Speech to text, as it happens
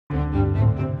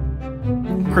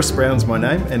Chris Brown's my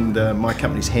name, and my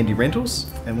company's Handy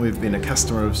Rentals, and we've been a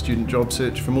customer of Student Job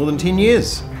Search for more than 10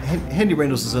 years. Handy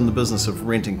Rentals is in the business of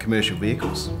renting commercial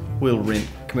vehicles. We'll rent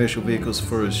commercial vehicles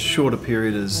for as short a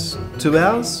period as 2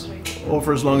 hours, or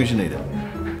for as long as you need it.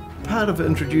 Part of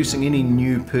introducing any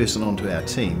new person onto our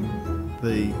team,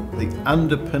 the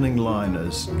underpinning line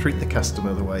is treat the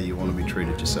customer the way you want to be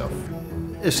treated yourself.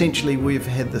 Essentially, we've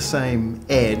had the same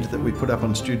ad that we put up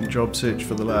on Student Job Search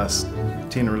for the last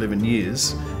 10 or 11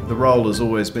 years. The role has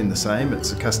always been the same.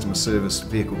 It's a customer service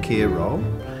vehicle care role.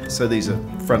 So these are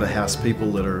front of house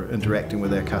people that are interacting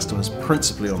with our customers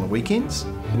principally on the weekends.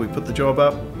 We put the job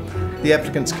up, the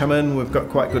applicants come in, we've got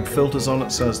quite good filters on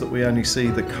it so as that we only see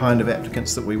the kind of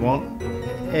applicants that we want.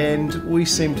 And we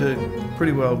seem to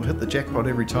pretty well hit the jackpot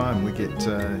every time. We get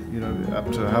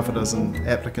up to half a dozen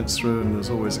applicants through, and there's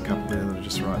always a couple there that are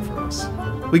just right for us.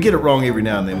 We get it wrong every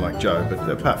now and then, like Joe, but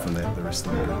apart from that, the rest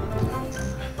of them are good.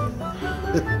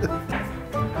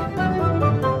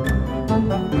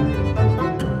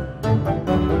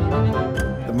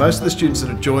 Most of the students that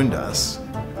have joined us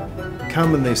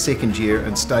come in their second year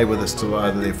and stay with us till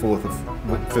either their fourth or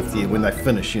fifth year when they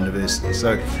finish university.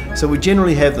 So we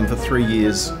generally have them for 3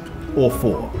 years or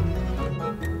 4.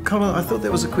 Colin, I thought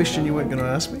that was a question you weren't going to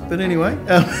ask me, but anyway.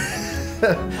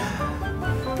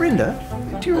 Brenda,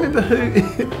 do you remember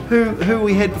who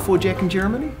we had before Jack and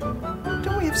Jeremy?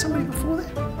 Don't we have somebody before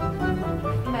that?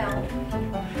 Mel.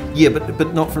 Yeah,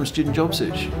 but not from Student Job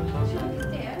Search.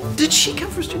 Yeah. Did she come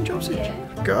from Student Job Search? Yeah.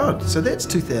 God, so that's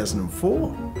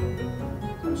 2004. I'm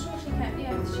sure she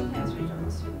came, she came through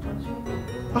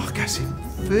Oh, it goes even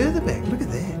further back. Look at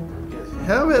that.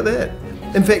 How about that?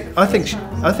 In fact, I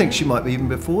think she might be even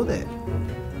before that.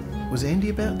 Was Andy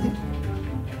about then?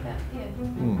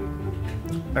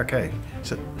 Yeah. Okay.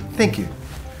 So, thank you.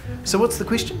 So, what's the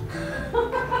question?